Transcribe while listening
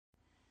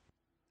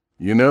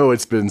You know,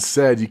 it's been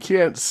said you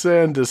can't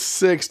send a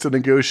 6 to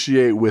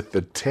negotiate with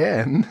the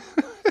 10.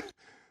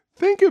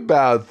 Think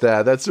about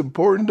that. That's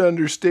important to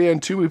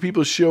understand. Too many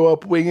people show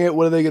up, wing it.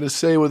 What are they going to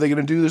say? What are they going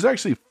to do? There's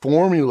actually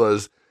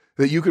formulas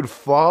that you could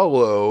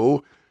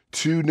follow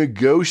to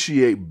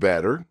negotiate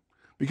better,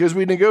 because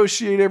we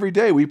negotiate every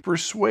day. We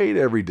persuade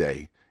every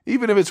day.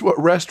 Even if it's what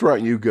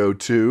restaurant you go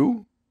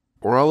to,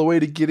 or all the way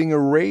to getting a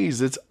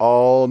raise, it's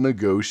all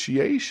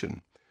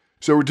negotiation.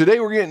 So today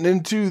we're getting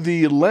into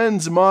the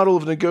lens model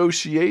of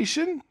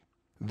negotiation.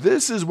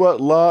 This is what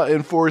law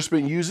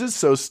enforcement uses,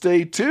 so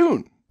stay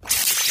tuned.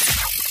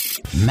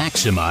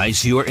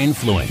 Maximize your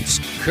influence.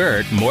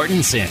 Kurt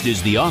Mortensen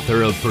is the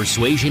author of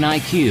Persuasion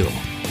IQ,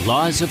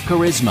 Laws of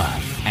Charisma,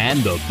 and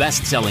the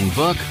best-selling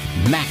book,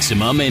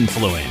 Maximum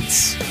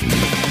Influence.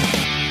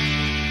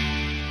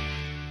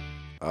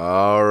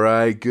 All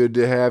right, good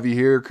to have you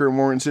here. Kurt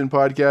Mortensen,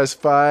 podcast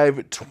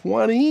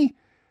 520.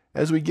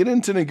 As we get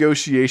into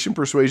negotiation,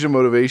 persuasion,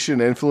 motivation,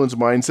 influence,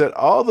 mindset,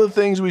 all the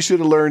things we should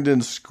have learned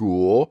in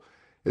school,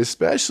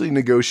 especially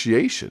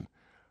negotiation.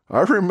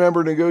 I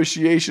remember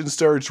negotiation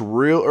starts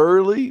real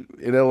early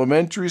in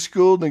elementary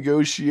school,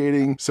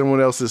 negotiating someone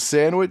else's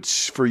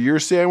sandwich, for your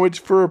sandwich,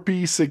 for a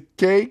piece of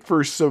cake,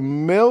 for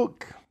some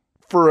milk,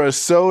 for a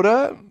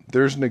soda.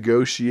 There's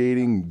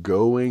negotiating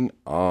going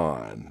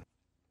on.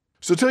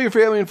 So tell your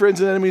family and friends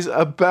and enemies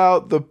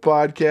about the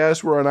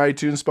podcast. We're on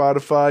iTunes,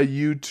 Spotify,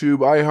 YouTube,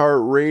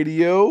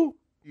 iHeartRadio.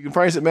 You can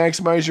find us at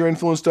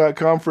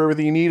MaximizeYourInfluence.com for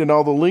everything you need and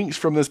all the links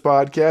from this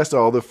podcast,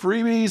 all the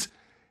freebies,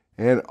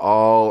 and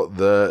all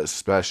the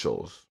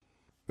specials.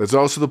 That's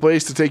also the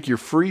place to take your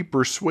free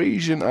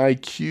Persuasion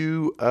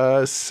IQ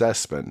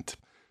assessment.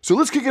 So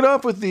let's kick it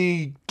off with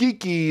the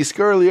geeky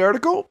Scarly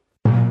article.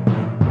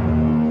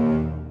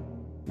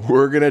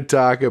 We're going to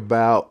talk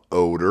about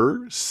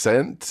odor,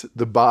 scent,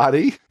 the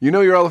body. You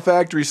know your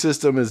olfactory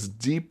system is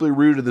deeply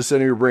rooted in the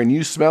center of your brain.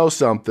 You smell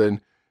something,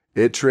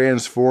 it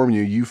transforms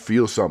you. You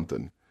feel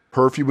something.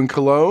 Perfume and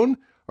cologne.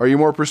 Are you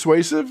more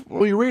persuasive?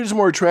 Well, your rate is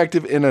more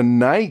attractive in a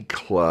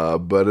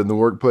nightclub, but in the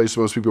workplace,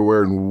 most people are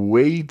wearing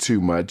way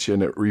too much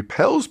and it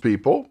repels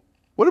people.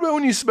 What about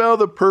when you smell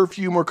the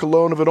perfume or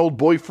cologne of an old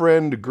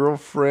boyfriend,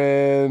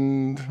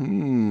 girlfriend?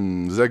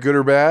 Is that good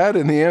or bad?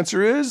 And the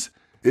answer is,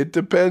 it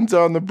depends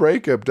on the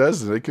breakup,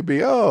 doesn't it? It could be,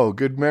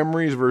 good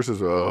memories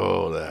versus,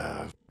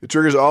 It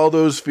triggers all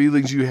those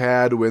feelings you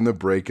had when the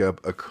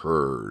breakup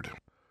occurred.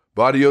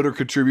 Body odor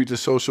contribute to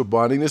social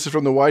bonding. This is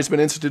from the Weizmann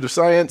Institute of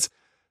Science,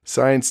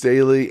 Science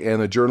Daily,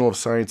 and the Journal of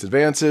Science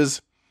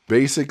Advances.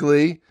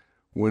 Basically,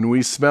 when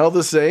we smell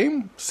the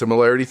same,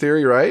 similarity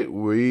theory, right?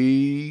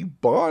 We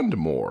bond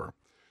more.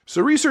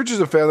 So researchers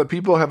have found that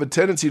people have a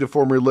tendency to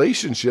form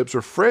relationships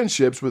or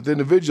friendships with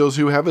individuals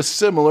who have a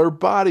similar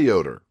body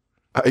odor.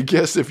 I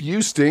guess if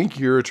you stink,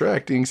 you're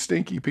attracting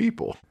stinky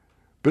people.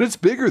 But it's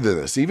bigger than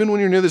this. Even when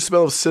you're near the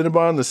smell of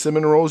Cinnabon, the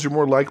cinnamon rolls, you're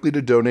more likely to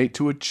donate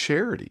to a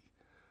charity.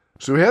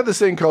 So we have this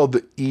thing called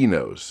the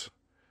e-nose.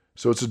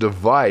 So it's a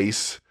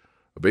device,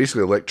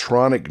 basically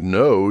electronic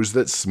nose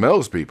that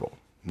smells people.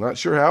 Not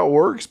sure how it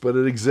works, but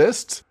it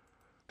exists.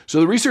 So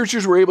the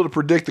researchers were able to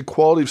predict the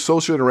quality of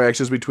social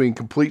interactions between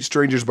complete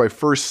strangers by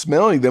first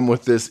smelling them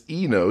with this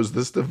e-nose,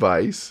 this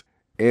device,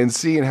 and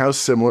seeing how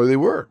similar they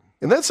were.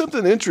 And that's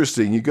something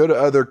interesting. You go to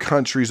other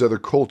countries, other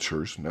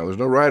cultures. Now, there's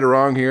no right or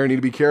wrong here. You need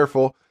to be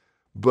careful.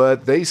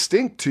 But they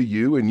stink to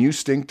you and you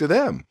stink to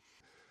them.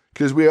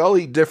 Because we all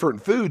eat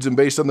different foods. And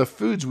based on the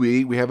foods we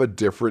eat, we have a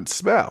different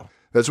smell.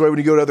 That's why when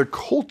you go to other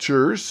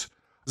cultures,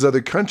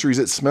 other countries,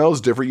 it smells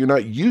different. You're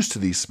not used to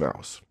these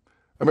smells.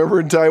 I remember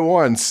in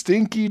Taiwan,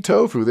 stinky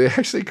tofu. They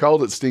actually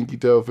called it stinky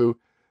tofu.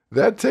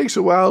 That takes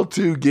a while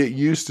to get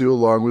used to,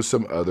 along with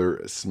some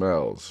other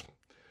smells.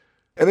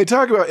 And they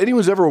talk about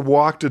anyone's ever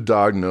walked a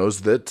dog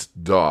knows that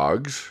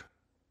dogs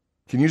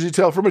can usually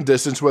tell from a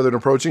distance whether an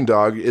approaching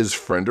dog is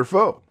friend or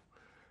foe.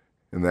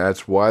 And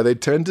that's why they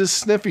tend to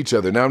sniff each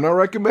other. Now, I'm not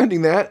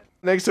recommending that.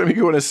 Next time you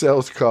go on a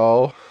sales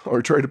call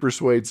or try to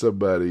persuade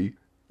somebody.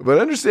 But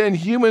understand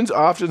humans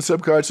often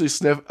subconsciously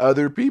sniff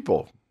other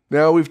people.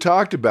 Now, we've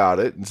talked about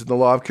it. It's in the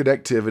law of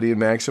connectivity and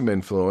maximum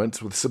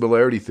influence with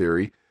similarity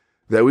theory,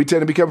 that we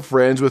tend to become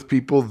friends with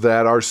people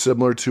that are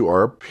similar to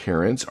our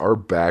appearance, our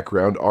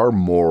background, our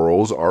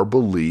morals, our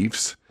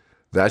beliefs.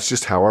 That's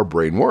just how our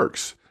brain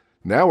works.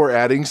 Now we're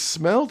adding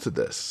smell to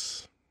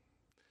this.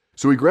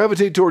 So we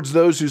gravitate towards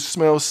those who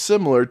smell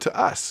similar to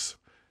us.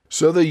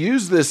 So they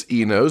use this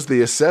e-nose, they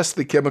assess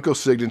the chemical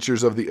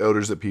signatures of the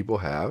odors that people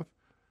have,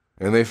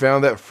 and they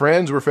found that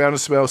friends were found to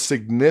smell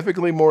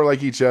significantly more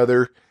like each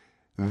other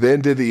than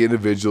did the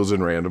individuals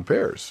in random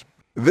pairs.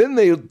 Then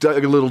they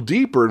dug a little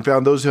deeper and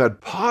found those who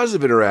had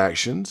positive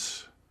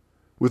interactions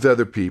with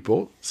other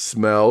people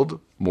smelled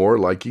more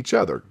like each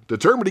other,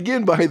 determined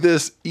again by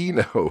this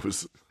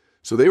e-nose.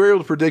 So they were able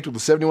to predict with a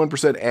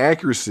 71%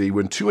 accuracy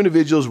when two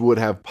individuals would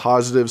have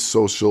positive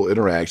social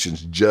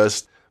interactions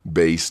just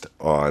based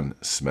on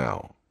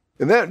smell.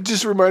 And that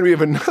just reminded me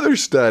of another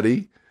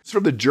study. It's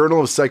from the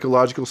Journal of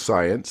Psychological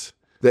Science,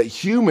 that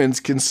humans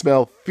can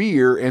smell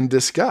fear and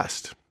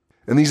disgust.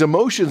 And these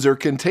emotions are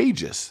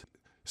contagious.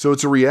 So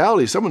it's a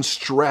reality. Someone's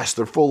stressed,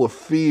 they're full of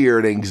fear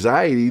and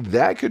anxiety,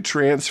 that could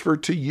transfer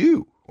to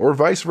you or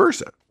vice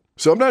versa.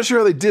 So I'm not sure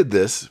how they did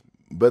this,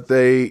 but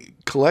they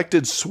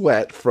collected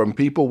sweat from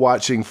people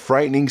watching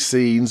frightening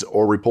scenes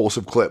or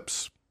repulsive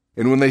clips.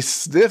 And when they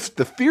sniffed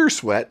the fear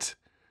sweat,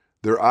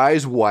 their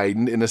eyes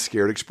widened in a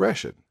scared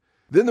expression.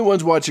 Then the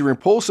ones watching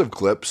repulsive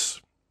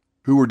clips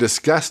who were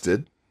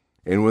disgusted,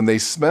 and when they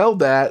smelled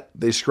that,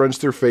 they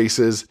scrunched their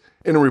faces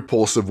in a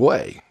repulsive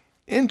way.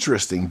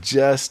 Interesting,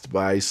 just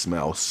by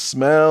smell.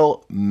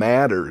 Smell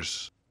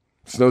matters.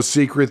 It's no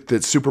secret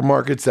that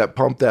supermarkets that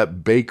pump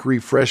that bakery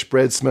fresh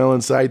bread smell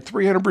inside,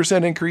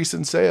 300% increase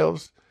in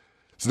sales.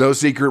 It's no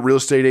secret real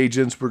estate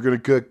agents were going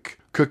to cook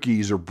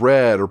cookies or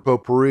bread or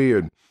potpourri,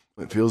 and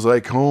it feels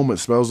like home, it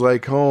smells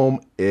like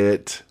home.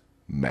 It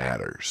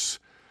matters.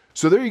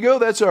 So there you go.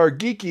 That's our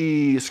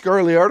geeky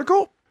Scarly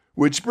article,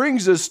 which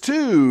brings us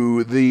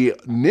to the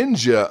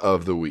Ninja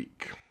of the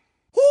Week.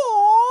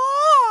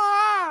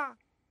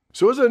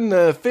 So I was on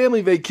a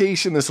family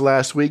vacation this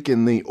last week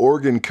in the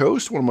Oregon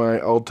coast, one of my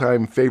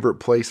all-time favorite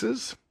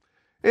places.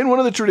 And one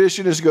of the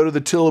traditions is to go to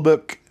the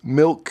Tillamook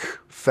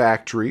Milk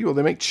Factory. Well,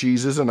 they make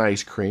cheeses and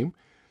ice cream.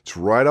 It's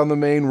right on the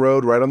main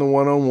road, right on the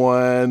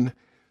 101.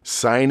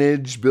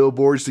 Signage,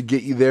 billboards to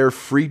get you there,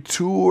 free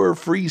tour,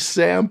 free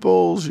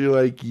samples. You're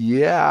like,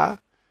 yeah,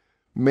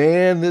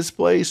 man, this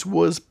place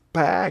was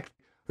packed.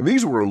 And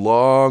these were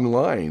long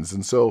lines.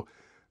 And so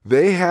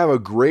they have a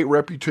great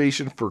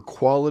reputation for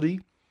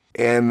quality.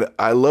 And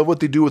I love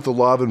what they do with the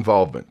law of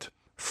involvement.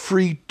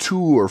 Free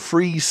tour,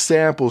 free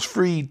samples,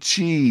 free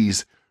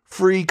cheese,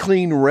 free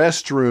clean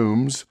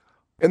restrooms.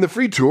 And the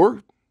free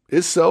tour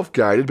is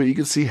self-guided, but you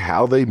can see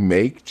how they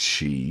make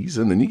cheese.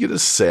 And then you get to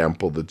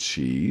sample the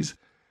cheese.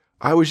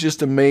 I was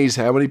just amazed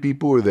how many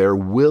people were there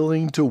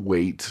willing to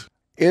wait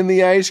in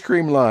the ice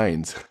cream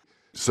lines.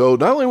 So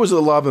not only was it a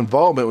law of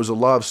involvement, it was a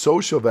law of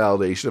social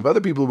validation. If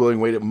other people are willing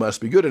to wait, it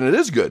must be good. And it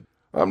is good.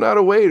 I'm not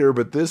a waiter,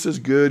 but this is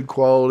good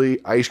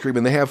quality ice cream.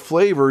 And they have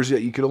flavors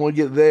that you can only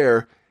get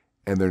there,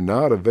 and they're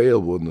not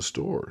available in the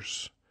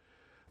stores.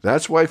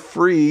 That's why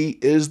free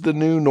is the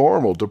new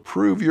normal, to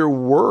prove your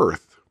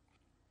worth.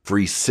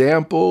 Free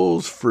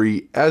samples,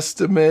 free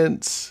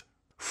estimates,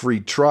 free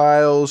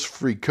trials,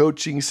 free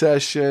coaching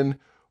session,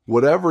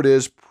 whatever it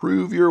is,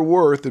 prove your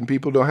worth. And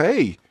people know,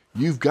 hey,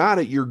 you've got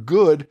it, you're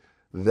good.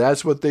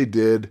 That's what they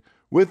did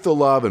with the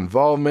law of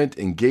involvement,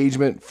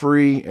 engagement,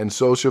 free, and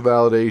social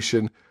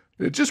validation.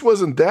 It just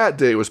wasn't that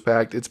day it was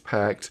packed. It's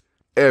packed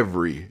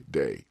every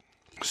day.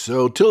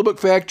 So Tillamook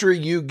Factory,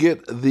 you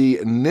get the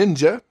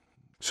Ninja.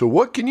 So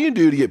what can you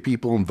do to get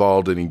people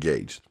involved and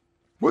engaged?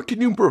 What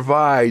can you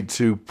provide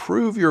to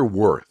prove your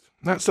worth?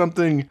 Not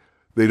something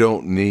they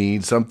don't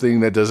need, something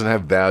that doesn't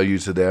have value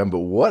to them, but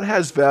what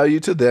has value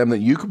to them that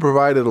you can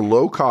provide at a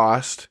low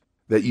cost,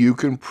 that you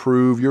can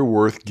prove your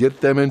worth,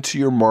 get them into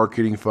your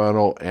marketing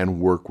funnel,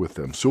 and work with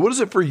them. So what is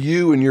it for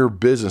you and your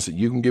business that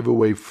you can give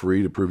away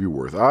free to prove your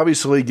worth?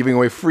 Obviously, giving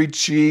away free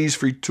cheese,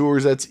 free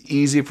tours, that's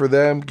easy for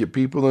them. Get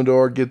people in the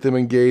door, get them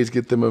engaged,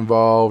 get them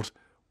involved.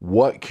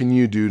 What can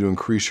you do to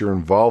increase your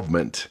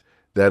involvement,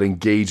 that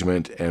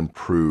engagement, and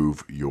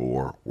prove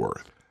your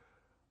worth?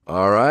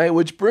 All right,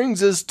 which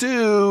brings us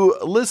to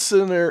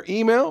listener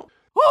email.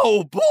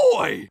 Oh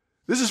boy!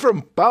 This is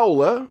from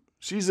Paula.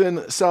 She's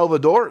in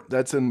Salvador,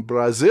 that's in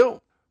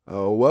Brazil.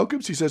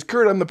 Welcome. She says,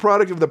 Kurt, I'm the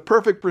product of the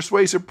perfect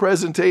persuasive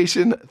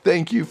presentation.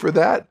 Thank you for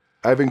that.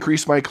 I've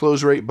increased my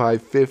close rate by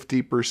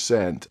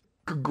 50%.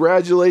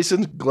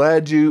 Congratulations.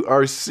 Glad you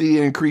are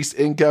seeing increased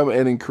income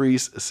and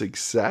increased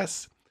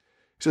success.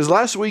 She says,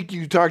 last week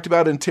you talked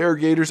about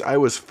interrogators. I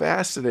was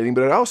fascinating,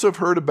 but I also have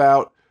heard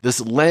about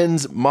this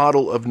lens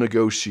model of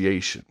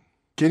negotiation.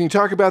 Can you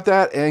talk about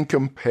that and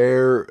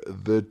compare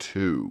the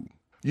two?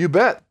 You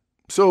bet.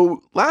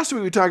 So last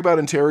week we talked about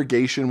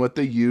interrogation, what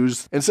they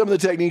use, and some of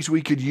the techniques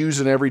we could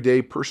use in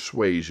everyday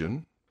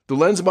persuasion. The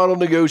lens model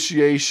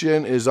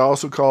negotiation is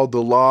also called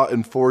the law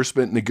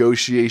enforcement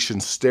negotiation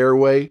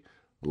stairway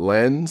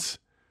lens.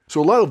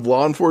 So a lot of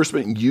law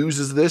enforcement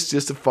uses this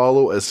just to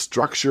follow a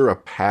structure, a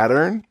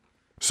pattern.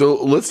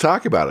 So let's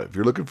talk about it. If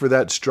you're looking for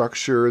that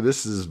structure,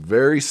 this is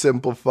very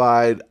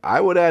simplified. I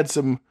would add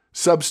some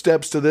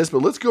sub-steps to this,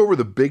 but let's go over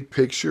the big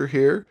picture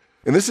here.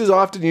 And this is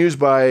often used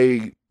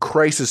by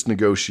crisis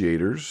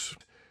negotiators,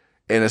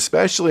 and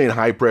especially in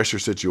high-pressure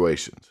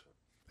situations.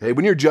 Hey,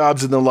 when your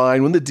job's in the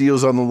line, when the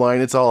deal's on the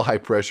line, it's all a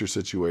high-pressure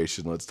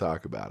situation. Let's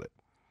talk about it.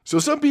 So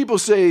some people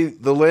say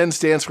the LENS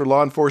stands for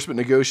Law Enforcement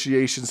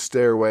Negotiation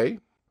Stairway,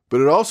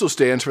 but it also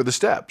stands for the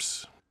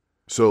steps.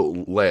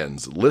 So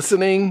LENS,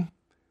 listening,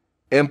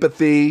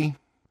 empathy,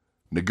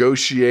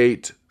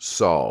 negotiate,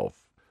 solve.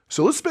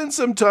 So let's spend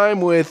some time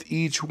with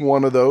each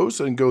one of those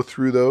and go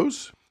through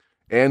those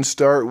and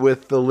start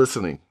with the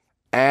listening.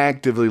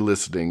 Actively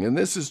listening. And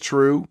this is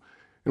true.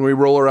 And we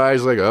roll our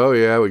eyes like, oh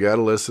yeah, we got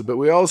to listen, but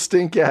we all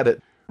stink at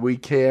it. We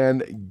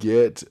can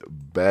get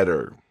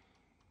better.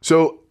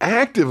 So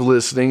active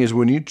listening is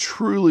when you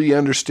truly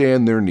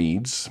understand their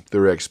needs,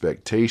 their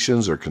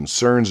expectations, their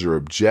concerns, their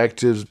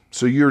objectives.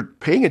 So you're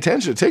paying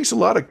attention. It takes a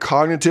lot of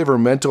cognitive or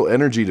mental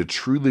energy to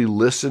truly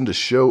listen, to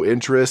show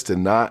interest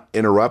and not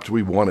interrupt.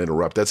 We want to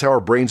interrupt. That's how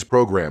our brain's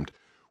programmed.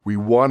 We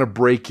want to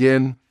break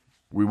in.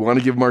 We want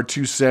to give them our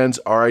 2 cents,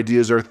 our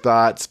ideas, our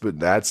thoughts, but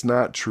that's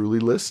not truly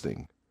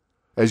listening.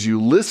 As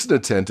you listen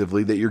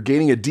attentively, that you're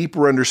gaining a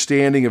deeper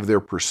understanding of their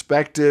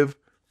perspective,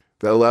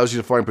 that allows you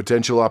to find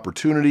potential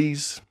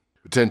opportunities,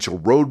 potential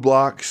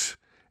roadblocks,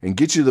 and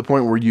get you to the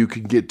point where you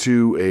can get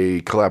to a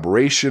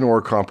collaboration or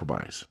a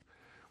compromise.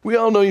 We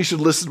all know you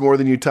should listen more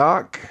than you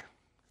talk.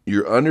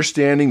 You're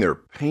understanding their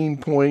pain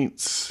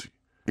points.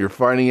 You're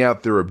finding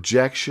out their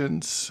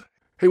objections.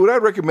 Hey, what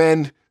I'd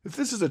recommend, if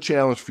this is a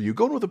challenge for you,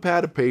 go in with a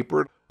pad of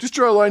paper. Just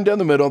draw a line down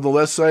the middle. On the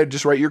left side,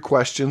 just write your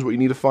questions, what you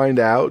need to find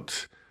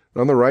out. And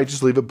on the right,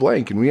 just leave it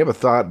blank. And when you have a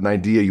thought, an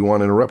idea you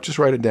want to interrupt, just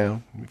write it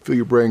down. You feel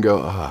your brain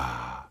go,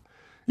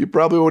 You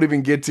probably won't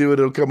even get to it.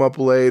 It'll come up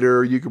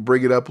later. You can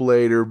bring it up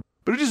later.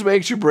 But it just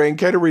makes your brain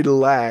kind of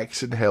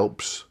relax and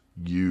helps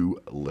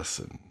you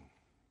listen.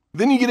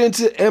 Then you get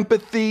into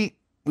empathy.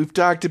 We've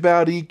talked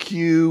about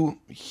EQ.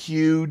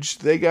 Huge.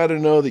 They got to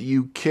know that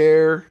you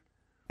care.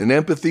 And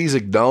empathy is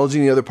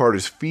acknowledging the other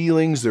party's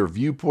feelings, their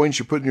viewpoints.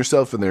 You're putting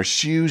yourself in their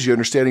shoes. You're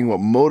understanding what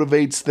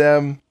motivates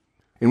them.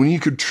 And when you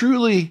could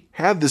truly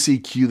have this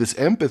EQ, this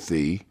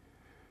empathy,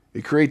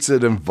 it creates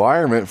an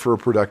environment for a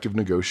productive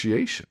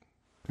negotiation.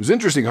 It was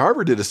interesting.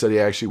 Harvard did a study,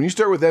 actually. When you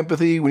start with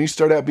empathy, when you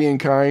start out being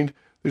kind,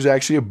 there's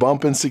actually a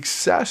bump in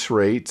success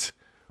rate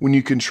when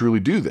you can truly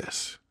do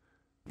this.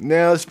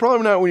 Now, it's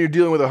probably not when you're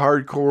dealing with a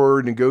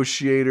hardcore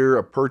negotiator,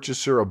 a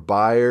purchaser, a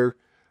buyer.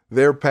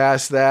 They're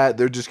past that.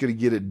 They're just going to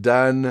get it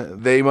done.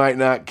 They might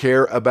not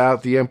care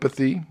about the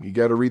empathy. You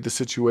got to read the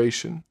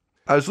situation.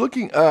 I was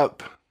looking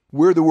up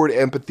where the word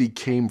empathy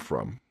came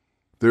from.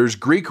 There's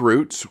Greek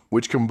roots,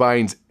 which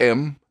combines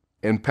em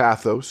and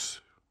pathos.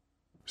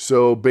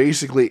 So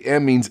basically,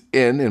 em means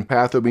in, and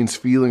patho means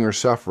feeling or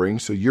suffering.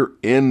 So you're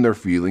in their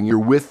feeling. You're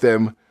with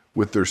them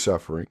with their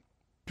suffering.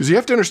 Because you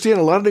have to understand,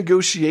 a lot of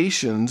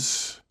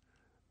negotiations,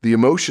 the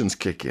emotions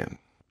kick in.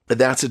 And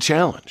that's a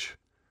challenge.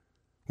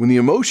 When the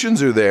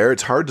emotions are there,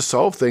 it's hard to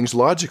solve things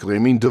logically. I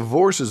mean,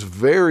 divorce is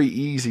very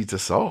easy to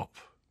solve.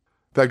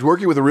 In fact,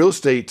 working with a real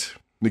estate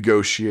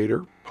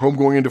negotiator, home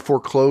going into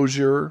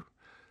foreclosure.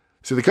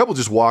 So the couple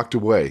just walked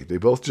away. They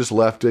both just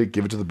left it,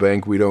 give it to the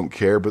bank, we don't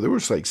care. But there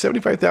was like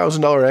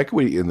 $75,000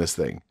 equity in this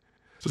thing.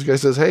 So this guy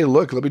says, hey,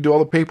 look, let me do all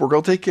the paperwork.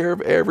 I'll take care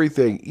of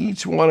everything.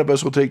 Each one of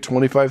us will take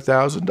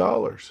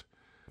 $25,000.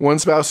 One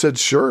spouse said,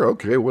 sure,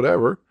 okay,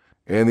 whatever.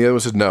 And the other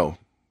one said, no.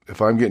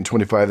 If I'm getting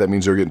 25, that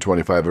means they're getting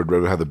 25. I'd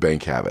rather have the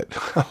bank have it.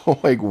 I'm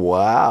like,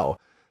 wow.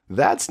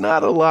 That's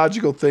not a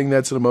logical thing.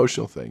 That's an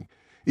emotional thing.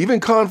 Even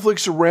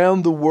conflicts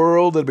around the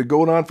world that have been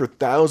going on for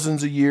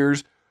thousands of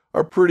years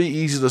are pretty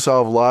easy to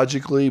solve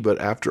logically, but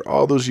after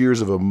all those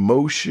years of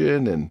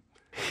emotion and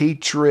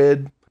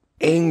hatred,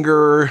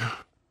 anger,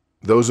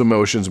 those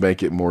emotions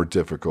make it more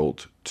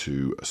difficult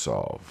to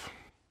solve.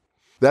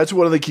 That's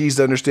one of the keys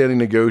to understanding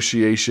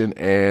negotiation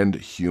and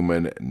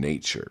human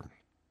nature.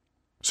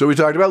 So we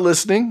talked about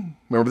listening.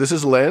 Remember, this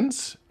is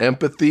lens,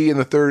 empathy, and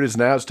the third is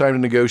now it's time to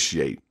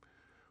negotiate,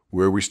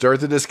 where we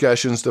start the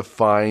discussions to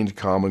find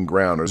common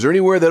ground. Is there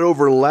anywhere that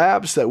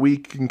overlaps that we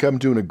can come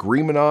to an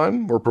agreement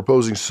on? We're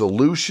proposing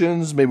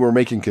solutions. Maybe we're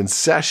making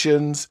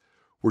concessions.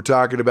 We're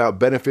talking about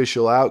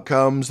beneficial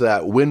outcomes,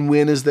 that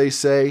win-win, as they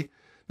say.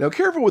 Now,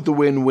 careful with the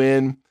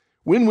win-win.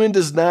 Win-win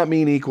does not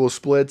mean equal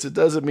splits. It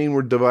doesn't mean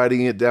we're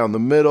dividing it down the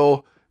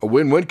middle. A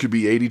win-win could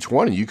be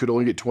 80-20. You could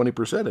only get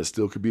 20%. It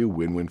still could be a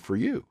win-win for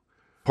you.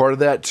 Part of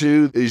that,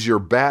 too, is your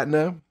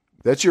BATNA.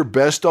 That's your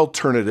best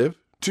alternative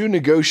to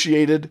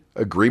negotiated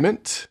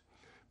agreement.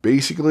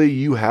 Basically,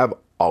 you have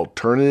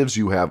alternatives.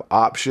 You have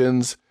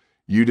options.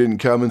 You didn't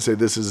come and say,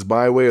 this is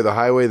my way or the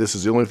highway. This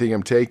is the only thing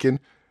I'm taking.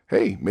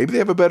 Hey, maybe they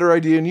have a better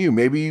idea than you.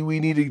 Maybe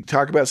we need to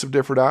talk about some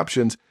different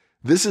options.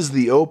 This is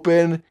the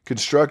open,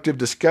 constructive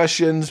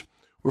discussions.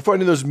 We're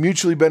finding those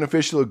mutually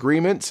beneficial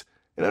agreements.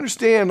 And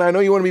understand, I know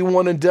you want to be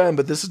one and done,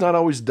 but this is not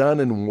always done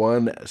in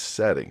one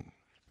setting.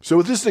 So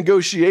with this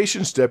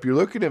negotiation step, you're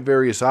looking at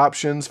various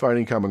options,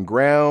 finding common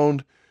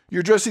ground.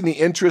 You're addressing the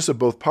interests of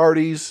both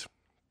parties.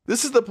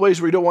 This is the place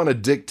where you don't want to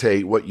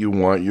dictate what you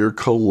want. You're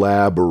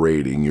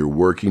collaborating. You're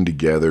working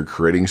together,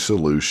 creating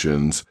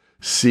solutions,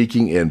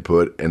 seeking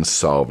input, and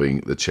solving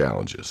the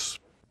challenges.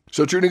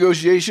 So true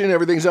negotiation,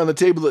 everything's on the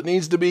table that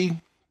needs to be.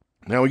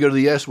 Now we go to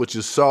the S, which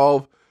is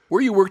solve,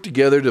 where you work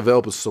together to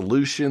develop a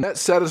solution that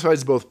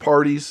satisfies both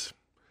parties,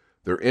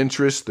 their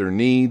interests, their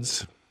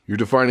needs. You're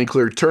defining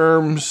clear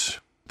terms.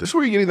 This is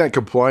where you're getting that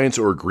compliance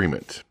or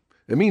agreement.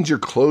 It means you're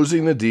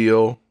closing the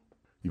deal,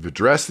 you've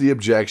addressed the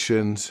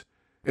objections,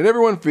 and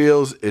everyone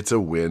feels it's a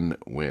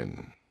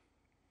win-win.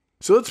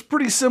 So it's a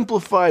pretty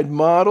simplified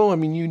model. I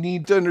mean, you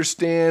need to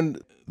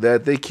understand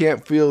that they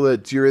can't feel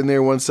that you're in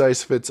there one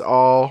size fits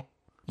all.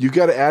 You've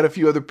got to add a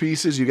few other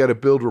pieces. You got to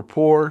build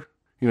rapport.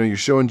 You're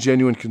showing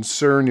genuine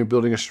concern. You're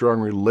building a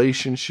strong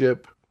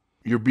relationship.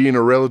 You're being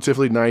a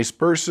relatively nice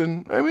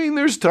person. I mean,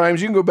 there's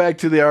times you can go back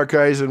to the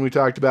archives and we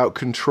talked about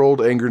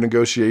controlled anger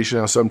negotiation,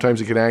 how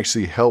sometimes it can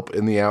actually help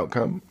in the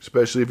outcome,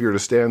 especially if you're at a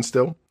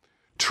standstill.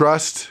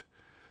 Trust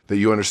that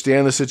you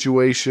understand the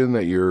situation,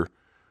 that you're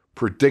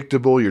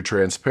predictable, you're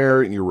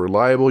transparent, you're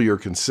reliable, you're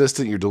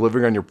consistent, you're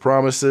delivering on your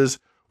promises,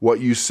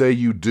 what you say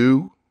you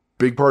do.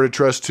 Big part of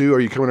trust too, are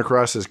you coming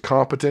across as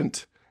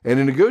competent? And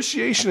in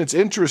negotiation, it's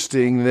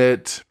interesting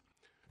that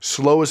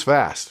slow is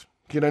fast.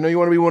 Kid, I know you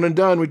want to be one and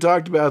done. We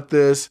talked about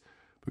this,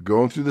 but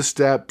going through the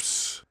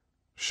steps,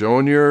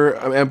 showing your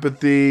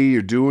empathy,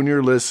 you're doing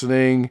your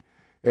listening,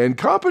 and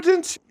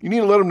competence, you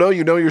need to let them know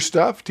you know your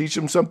stuff. Teach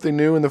them something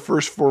new in the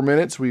first 4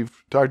 minutes. We've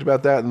talked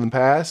about that in the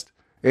past.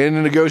 And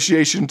in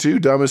negotiation too,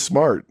 dumb is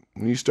smart.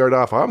 When you start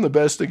off, I'm the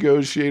best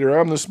negotiator,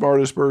 I'm the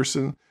smartest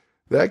person,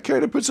 that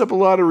kind of puts up a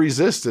lot of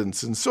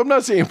resistance. And so I'm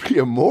not saying be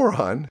a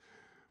moron,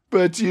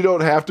 but you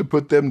don't have to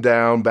put them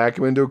down, back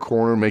them into a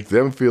corner, make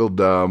them feel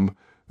dumb.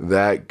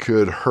 That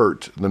could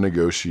hurt the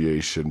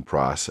negotiation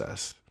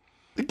process.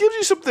 It gives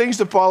you some things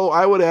to follow,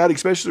 I would add,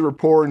 especially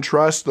rapport and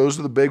trust. Those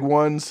are the big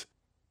ones.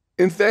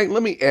 In fact,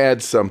 let me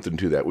add something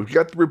to that. We've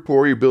got the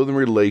rapport, you're building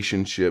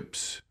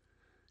relationships.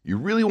 You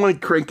really want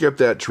to crank up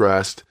that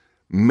trust.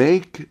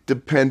 Make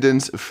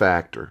dependence a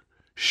factor.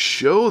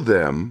 Show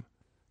them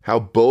how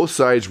both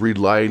sides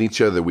rely on each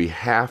other. We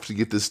have to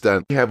get this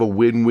done. We have a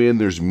win-win.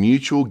 There's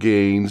mutual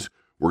gains.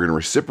 We're going to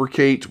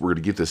reciprocate. We're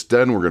going to get this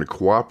done. We're going to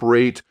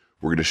cooperate.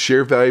 We're going to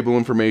share valuable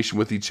information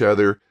with each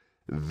other.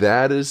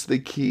 That is the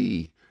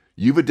key.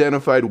 You've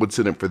identified what's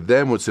in it for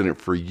them, what's in it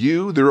for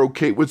you. They're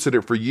okay what's in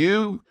it for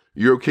you.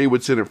 You're okay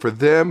what's in it for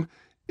them.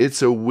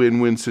 It's a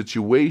win-win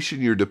situation.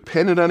 You're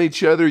dependent on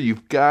each other.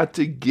 You've got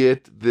to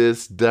get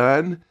this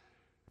done.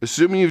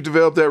 Assuming you've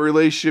developed that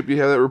relationship, you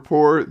have that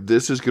rapport,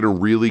 this is going to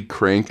really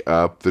crank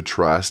up the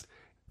trust.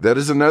 That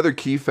is another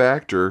key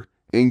factor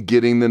in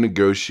getting the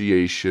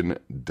negotiation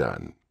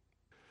done.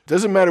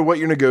 Doesn't matter what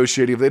you're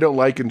negotiating. If they don't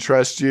like and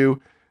trust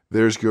you,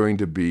 there's going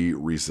to be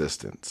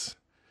resistance.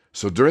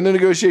 So during the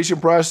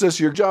negotiation process,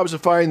 your job is to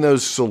find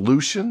those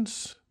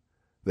solutions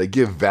that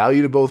give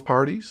value to both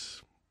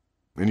parties.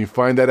 And you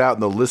find that out in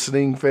the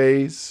listening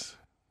phase.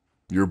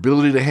 Your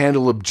ability to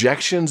handle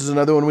objections is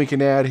another one we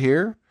can add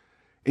here.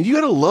 And you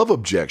got to love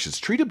objections.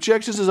 Treat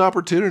objections as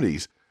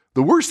opportunities.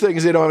 The worst thing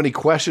is they don't have any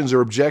questions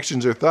or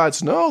objections or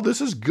thoughts. No,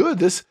 this is good.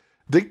 This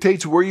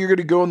dictates where you're going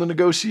to go in the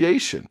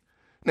negotiation.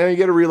 Now, you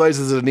got to realize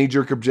this is a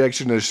knee-jerk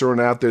objection that's thrown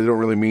out there. They don't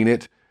really mean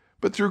it.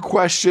 But through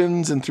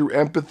questions and through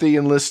empathy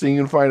and listening,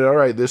 you can find out, all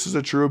right, this is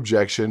a true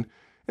objection,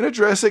 and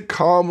address it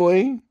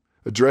calmly,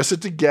 address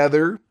it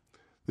together.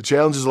 The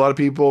challenge is a lot of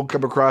people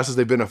come across as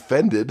they've been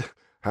offended.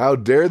 How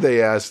dare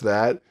they ask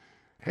that?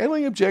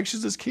 Handling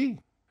objections is key.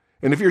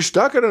 And if you're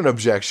stuck on an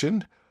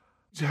objection,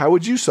 how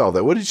would you solve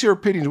that? What is your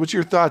opinion? What's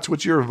your thoughts?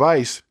 What's your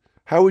advice?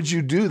 How would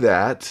you do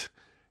that?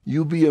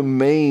 You'll be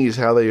amazed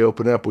how they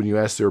open up when you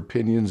ask their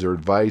opinions, their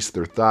advice,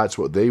 their thoughts,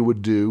 what they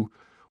would do.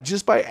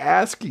 Just by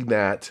asking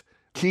that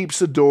keeps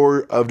the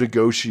door of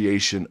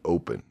negotiation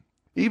open.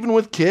 Even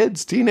with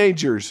kids,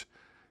 teenagers,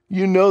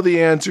 you know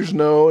the answer's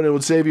no, and it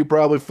would save you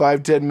probably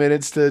 5-10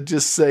 minutes to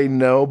just say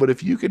no. But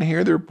if you can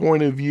hear their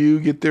point of view,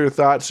 get their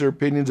thoughts, their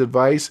opinions,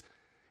 advice,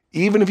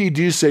 even if you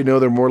do say no,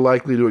 they're more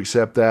likely to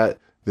accept that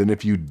than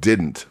if you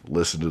didn't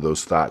listen to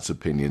those thoughts,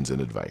 opinions,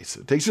 and advice.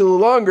 It takes you a little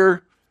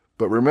longer,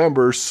 but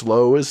remember,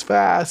 slow is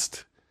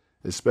fast,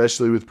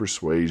 especially with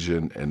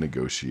persuasion and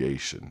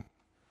negotiation.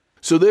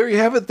 So there you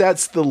have it.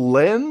 That's the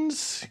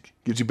lens.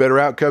 Gives you better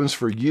outcomes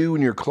for you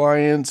and your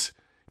clients.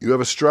 You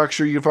have a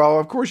structure you follow.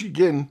 Of course,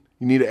 again,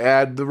 you need to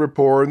add the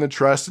rapport and the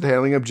trust and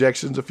handling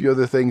objections, a few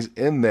other things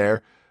in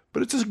there.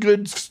 But it's a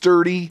good,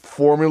 sturdy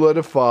formula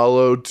to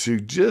follow to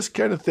just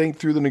kind of think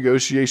through the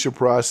negotiation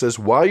process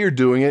while you're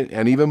doing it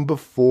and even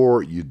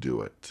before you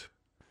do it.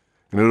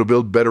 And it'll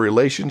build better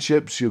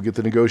relationships. You'll get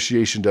the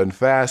negotiation done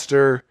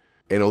faster,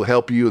 and it'll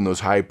help you in those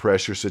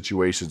high-pressure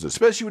situations,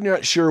 especially when you're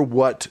not sure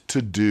what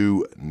to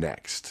do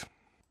next.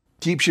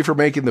 Keeps you from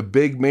making the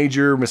big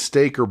major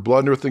mistake or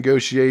blunder with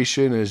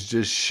negotiation is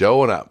just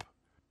showing up.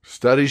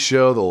 Studies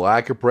show the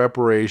lack of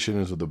preparation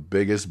is the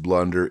biggest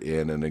blunder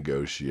in a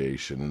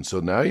negotiation. And so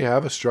now you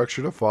have a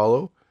structure to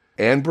follow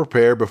and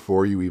prepare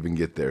before you even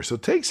get there. So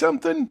take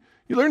something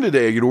you learned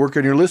today. You're going to work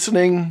on your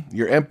listening,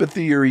 your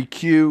empathy, your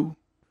EQ,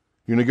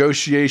 your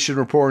negotiation,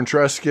 rapport, and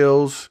trust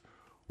skills,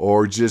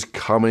 or just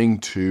coming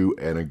to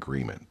an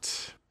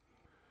agreement.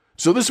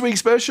 So this week's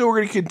special, we're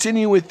going to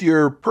continue with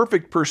your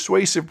perfect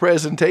persuasive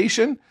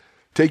presentation.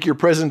 Take your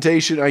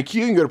presentation IQ.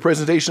 You can go to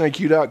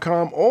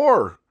presentationiq.com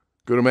or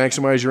go to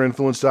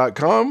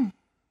maximizeyourinfluence.com.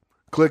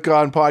 Click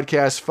on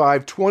podcast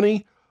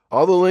 520.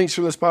 All the links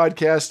from this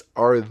podcast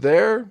are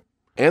there.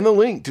 And the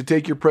link to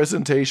take your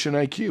presentation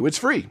IQ. It's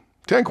free.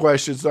 10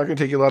 questions. It's not going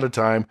to take you a lot of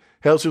time.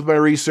 Helps with my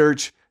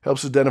research.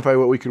 Helps identify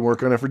what we can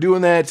work on. If we're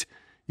doing that,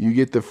 you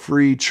get the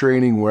free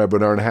training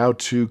webinar on how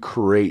to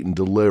create and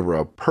deliver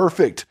a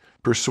perfect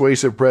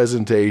persuasive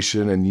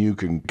presentation, and you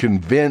can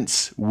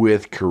convince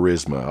with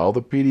charisma. All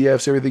the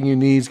PDFs, everything you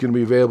need is going to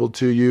be available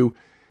to you.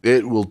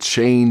 It will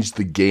change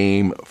the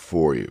game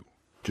for you.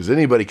 Because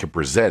anybody can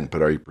present,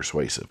 but are you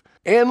persuasive?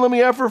 And let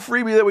me offer a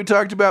freebie that we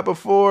talked about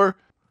before.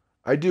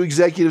 I do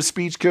executive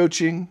speech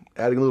coaching,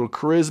 adding a little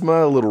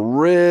charisma, a little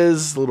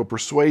riz, a little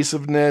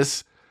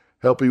persuasiveness,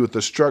 help you with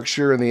the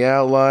structure and the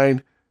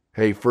outline.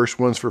 Hey, first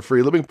one's for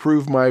free. Let me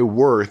prove my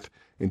worth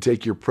and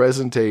take your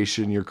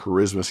presentation, your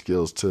charisma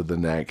skills to the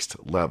next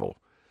level.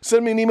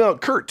 Send me an email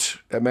at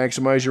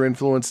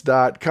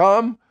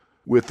kurt@maximizeyourinfluence.com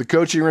with the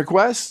coaching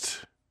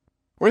request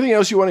or anything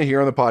else you want to hear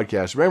on the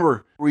podcast.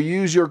 Remember, we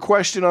use your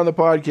question on the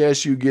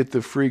podcast, you get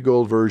the free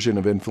gold version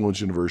of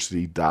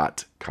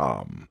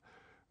influenceuniversity.com.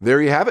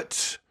 There you have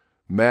it.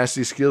 Master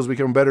these skills,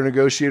 become a better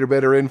negotiator,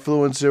 better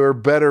influencer,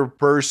 better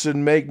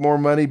person, make more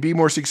money, be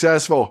more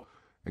successful,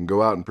 and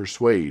go out and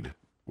persuade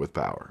with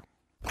power.